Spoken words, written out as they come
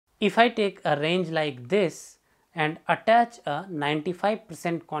If I take a range like this and attach a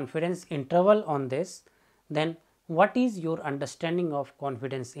 95% confidence interval on this, then what is your understanding of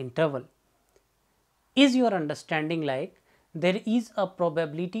confidence interval? Is your understanding like there is a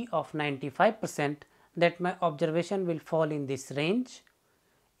probability of 95% that my observation will fall in this range?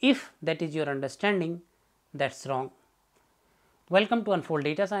 If that is your understanding, that's wrong. Welcome to Unfold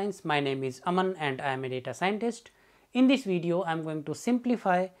Data Science. My name is Aman and I am a data scientist. In this video, I am going to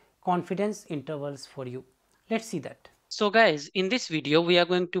simplify confidence intervals for you. Let's see that. So guys, in this video, we are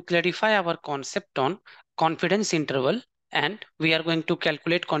going to clarify our concept on confidence interval and we are going to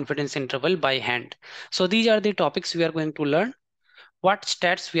calculate confidence interval by hand. So these are the topics we are going to learn. What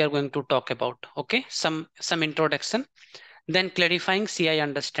stats we are going to talk about. Okay, some introduction, then clarifying CI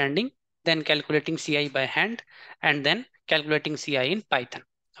understanding, then calculating CI by hand, and then calculating CI in Python.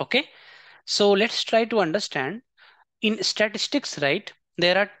 Okay, so let's try to understand. In statistics, right,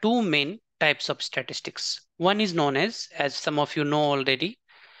 there are two main types of statistics. One is known as some of you know already,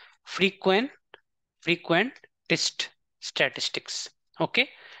 frequentist statistics. Okay,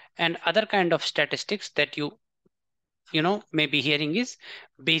 and other kind of statistics that you may be hearing is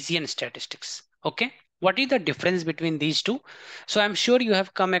Bayesian statistics. Okay, what is the difference between these two? So I'm sure you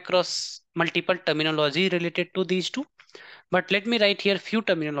have come across multiple terminology related to these two, but let me write here few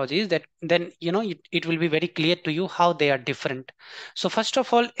terminologies that then it will be very clear to you how they are different. So first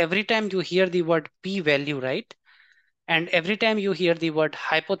of all, every time you hear the word p value, right, and every time you hear the word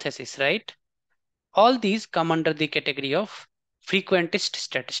hypothesis, right, all these come under the category of frequentist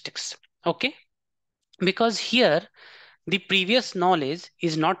statistics. Okay, because here the previous knowledge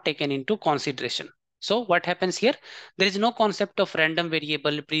is not taken into consideration. So what happens here? There is no concept of random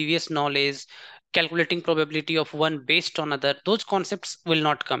variable, previous knowledge, calculating probability of one based on other. Those concepts will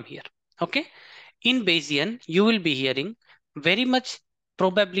not come here. Okay. In Bayesian, you will be hearing very much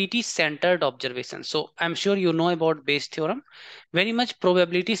probability centered observations. So I'm sure you know about Bayes theorem, very much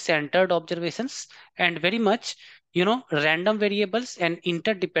probability centered observations and very much, random variables and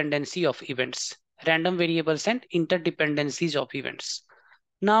interdependency of events, random variables and interdependencies of events.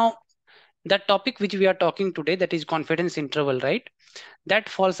 Now, the topic which we are talking today, that is confidence interval, right? That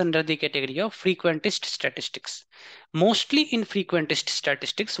falls under the category of frequentist statistics. Mostly in frequentist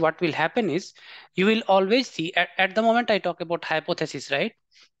statistics, what will happen is you will always see at the moment I talk about hypothesis, right?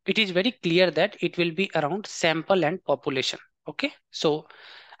 It is very clear that it will be around sample and population. Okay, so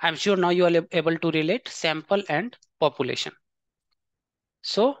I'm sure now you are able to relate sample and population.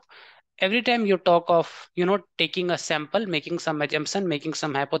 So every time you talk of taking a sample, making some assumption, making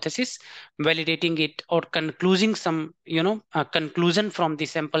some hypothesis, validating it, or concluding some conclusion from the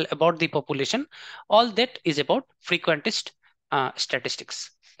sample about the population, all that is about frequentist statistics.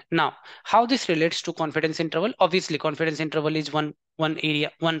 Now, how this relates to confidence interval? Obviously confidence interval is one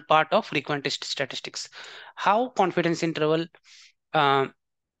area, one part of frequentist statistics. How confidence interval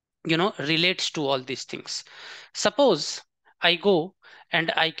relates to all these things? Suppose I go and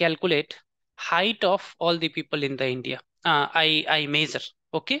I calculate height of all the people in the India. I measure,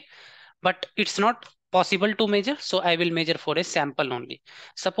 okay, but it's not possible to measure, so I will measure for a sample only.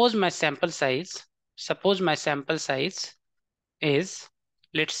 Suppose my sample size is,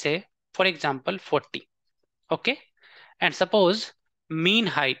 let's say, for example, 40. Okay, and suppose mean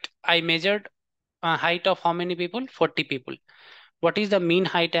height, I measured height of how many people? 40 people. What is the mean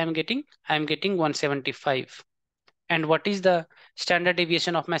height I'm getting? I'm getting 175. And what is the standard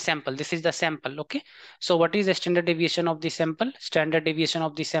deviation of my sample? This is the sample. Okay, so what is the standard deviation of the sample? Standard deviation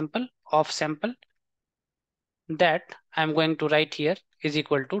of the sample that I'm going to write here is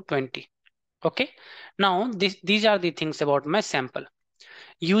equal to 20. Okay, now these are the things about my sample.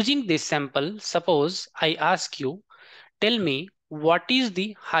 Using this sample, suppose I ask you, tell me what is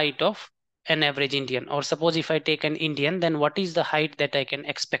the height of an average Indian, or suppose if I take an Indian, then what is the height that I can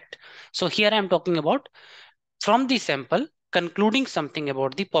expect? So here I'm talking about from the sample concluding something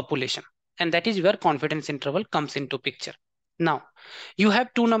about the population, and that is where confidence interval comes into picture. Now you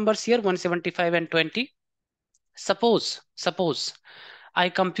have two numbers here, 175 and 20. Suppose I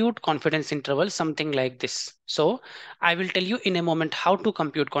compute confidence interval something like this. So I will tell you in a moment how to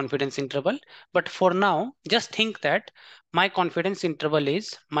compute confidence interval, but for now just think that my confidence interval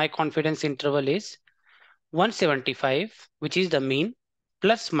is 175, which is the mean,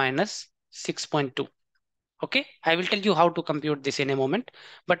 plus minus 6.2. Okay, I will tell you how to compute this in a moment,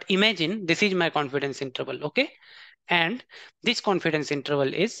 but imagine this is my confidence interval. Okay, and this confidence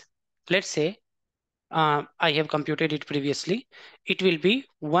interval is, let's say, I have computed it previously. It will be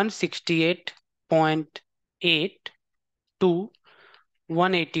 168.8 to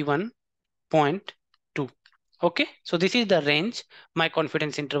 181.2. Okay, so this is the range my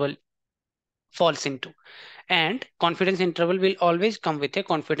confidence interval falls into. And confidence interval will always come with a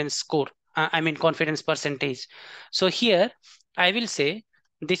confidence score. I mean confidence percentage. So here I will say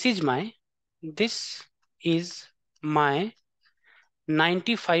this is my this is my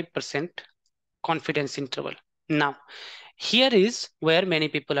 95% confidence interval. Now, here is where many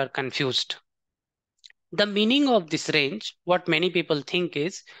people are confused. The meaning of this range, what many people think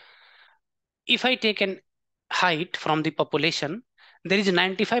is, if I take an height from the population, there is a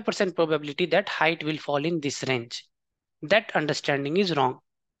 95% probability that height will fall in this range. That understanding is wrong.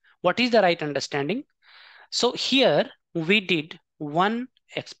 What is the right understanding? So here we did one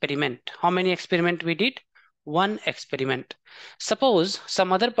experiment. How many experiment we did? One experiment. Suppose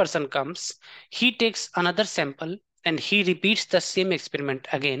some other person comes, he takes another sample and he repeats the same experiment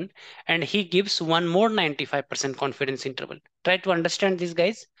again and he gives one more 95% confidence interval. Try to understand this,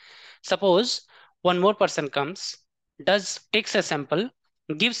 guys. Suppose one more person comes, takes a sample,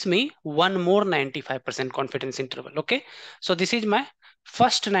 gives me one more 95% confidence interval. Okay. So this is my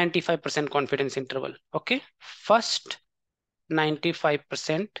first 95% confidence interval. Okay. First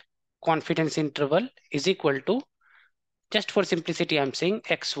 95% confidence interval is equal to, just for simplicity, I'm saying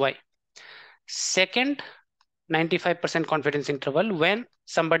XY. Second 95% confidence interval when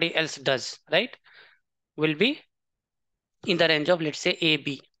somebody else does, right, will be in the range of, let's say,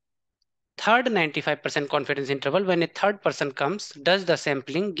 AB. Third 95% confidence interval when a third person comes, does the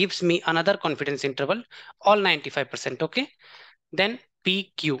sampling, gives me another confidence interval, all 95%. Okay. Then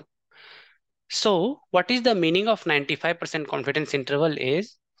PQ. So what is the meaning of 95% confidence interval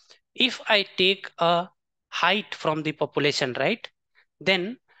is, if I take a height from the population, right,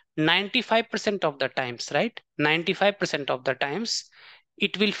 then 95% of the times, right, 95% of the times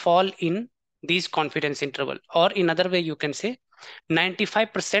it will fall in these confidence interval, or in other way you can say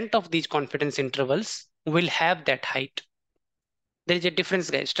 95% of these confidence intervals will have that height. There is a difference,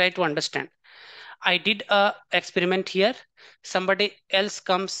 guys. Try to understand. I did a experiment here. Somebody else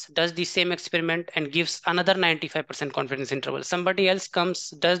comes, does the same experiment and gives another 95% confidence interval. Somebody else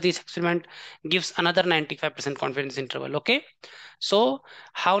comes, does this experiment, gives another 95% confidence interval. Okay. So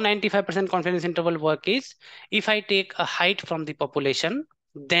how 95% confidence interval work is, if I take a height from the population,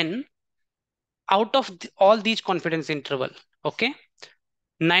 then out of all these confidence interval, okay,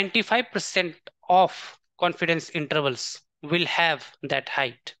 95% of confidence intervals will have that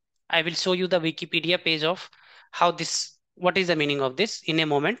height. I will show you the Wikipedia page of how this, what is the meaning of this in a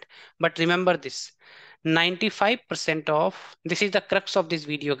moment. But remember this, 95% of, this is the crux of this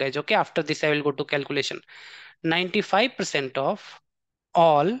video, guys. Okay, after this, I will go to calculation. 95% of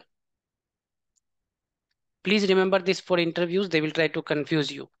all, please remember this for interviews, they will try to confuse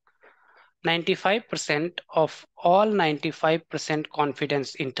you. 95% of all 95%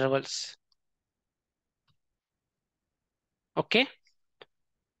 confidence intervals, okay,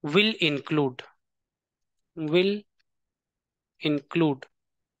 will include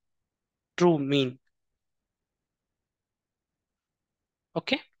true mean.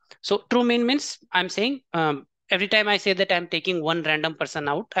 Okay, so true mean means I'm saying every time I say that I'm taking one random person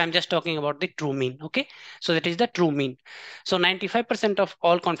out, I'm just talking about the true mean. Okay, so that is the true mean. So 95% of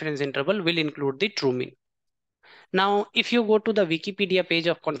all confidence interval will include the true mean. Now if you go to the Wikipedia page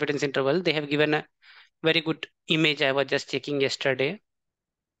of confidence interval, they have given a very good image. I was just checking yesterday.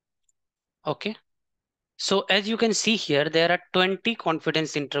 Okay, so as you can see here, there are 20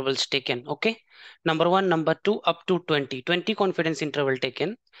 confidence intervals taken. Okay. Number one, number two, up to 20 confidence interval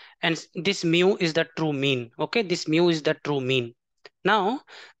taken. And this mu is the true mean. Okay. This mu is the true mean. Now,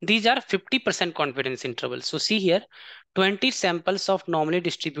 these are 50% confidence intervals. So see here, 20 samples of normally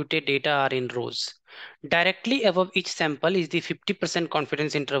distributed data are in rows. Directly above each sample is the 50%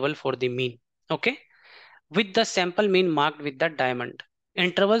 confidence interval for the mean. Okay, with the sample mean marked with the diamond.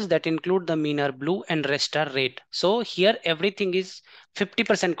 Intervals that include the mean are blue and rest are red. So here everything is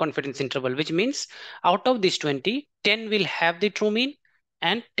 50% confidence interval, which means out of this 20, 10 will have the true mean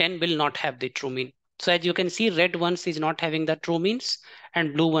and 10 will not have the true mean. So as you can see, red ones is not having the true means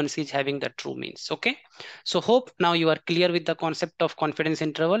and blue ones is having the true means. Okay. So hope now you are clear with the concept of confidence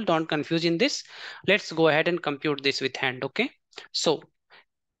interval. Don't confuse in this. Let's go ahead and compute this with hand. Okay. So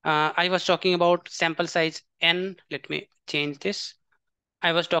I was talking about sample size n. Let me change this.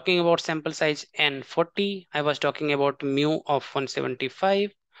 I was talking about sample size n 40. I was talking about mu of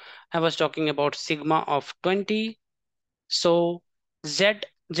 175. I was talking about sigma of 20. So Z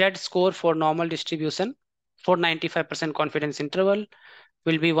score for normal distribution for 95% confidence interval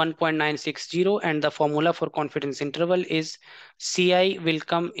will be 1.960, and the formula for confidence interval is Ci will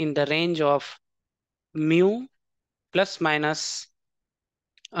come in the range of mu plus minus,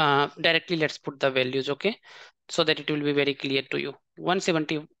 directly let's put the values. Okay, so that it will be very clear to you.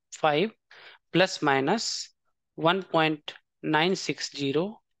 175 plus minus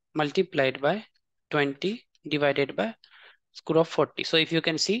 1.960 multiplied by 20 divided by square of 40. So if you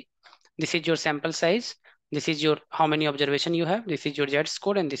can see, this is your sample size, this is your how many observation you have, this is your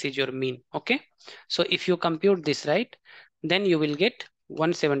z-score, and this is your mean. Okay, so if you compute this, right, then you will get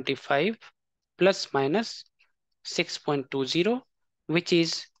 175 plus minus 6.20, which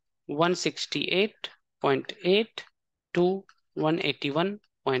is 168.8 to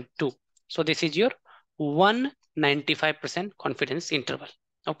 181.2. So this is your 195% confidence interval.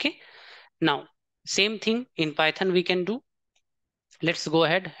 Okay, now same thing in Python we can do. Let's go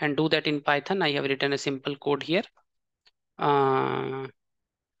ahead and do that in Python. I have written a simple code here.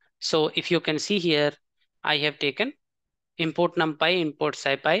 So if you can see here, I have taken import numpy, import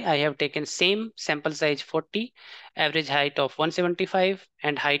scipy. I have taken same sample size 40, average height of 175,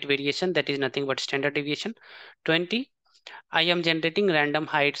 and height variation, that is nothing but standard deviation 20. I am generating random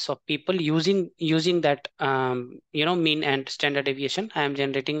heights of people using that mean and standard deviation. I am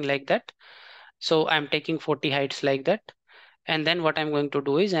generating like that. So I'm taking 40 heights like that. And then what I'm going to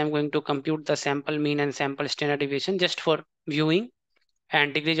do is I'm going to compute the sample mean and sample standard deviation just for viewing,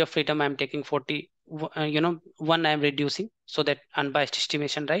 and degrees of freedom I'm taking 40, one I'm reducing, so that unbiased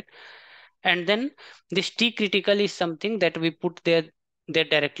estimation, right? And then this T critical is something that we put there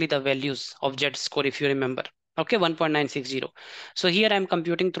directly the values of Z score, if you remember. Okay, 1.960. So here I'm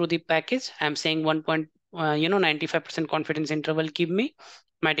computing through the package. I'm saying 95% confidence interval give me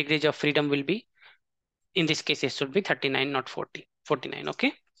my degrees of freedom will be, in this case it should be 39, not 40, 49.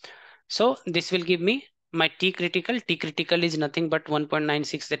 Okay, so this will give me my T critical. T critical is nothing but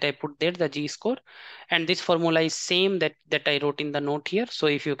 1.96 that I put there, the G score. And this formula is same that I wrote in the note here. So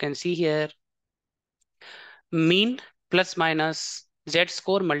if you can see here, mean plus minus Z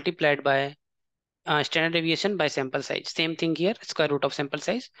score multiplied by standard deviation by sample size. Same thing here, square root of sample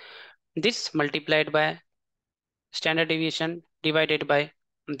size. This multiplied by standard deviation divided by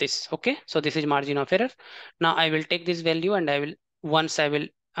this. Okay, so this is margin of error. Now I will take this value and I will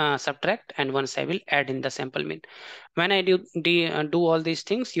subtract, and once I will add in the sample mean. When I do all these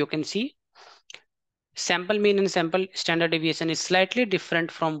things, you can see sample mean and sample standard deviation is slightly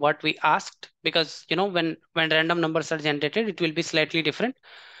different from what we asked, because when random numbers are generated, it will be slightly different,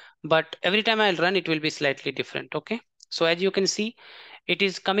 but every time I'll run, it will be slightly different. Okay, so as you can see, it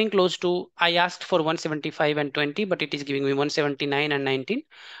is coming close to, I asked for 175 and 20, but it is giving me 179 and 19.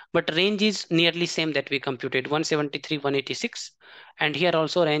 But range is nearly same that we computed, 173, 186. And here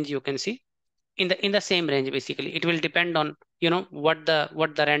also range you can see in the same range. Basically, it will depend on what the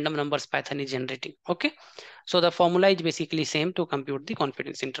random numbers Python is generating. Okay, so the formula is basically same to compute the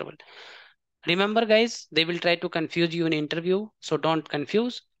confidence interval. Remember guys, they will try to confuse you in interview, so don't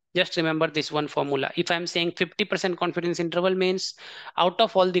confuse. Just remember this one formula. If I'm saying 50% confidence interval, means out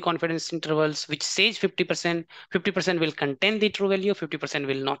of all the confidence intervals which says 50%, 50% will contain the true value, 50%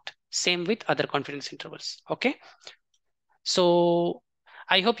 will not. Same with other confidence intervals. Okay, so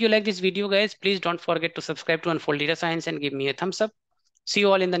I hope you like this video guys. Please don't forget to subscribe to Unfold Data Science and give me a thumbs up. See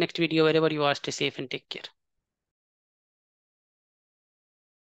you all in the next video. Wherever you are, stay safe and take care.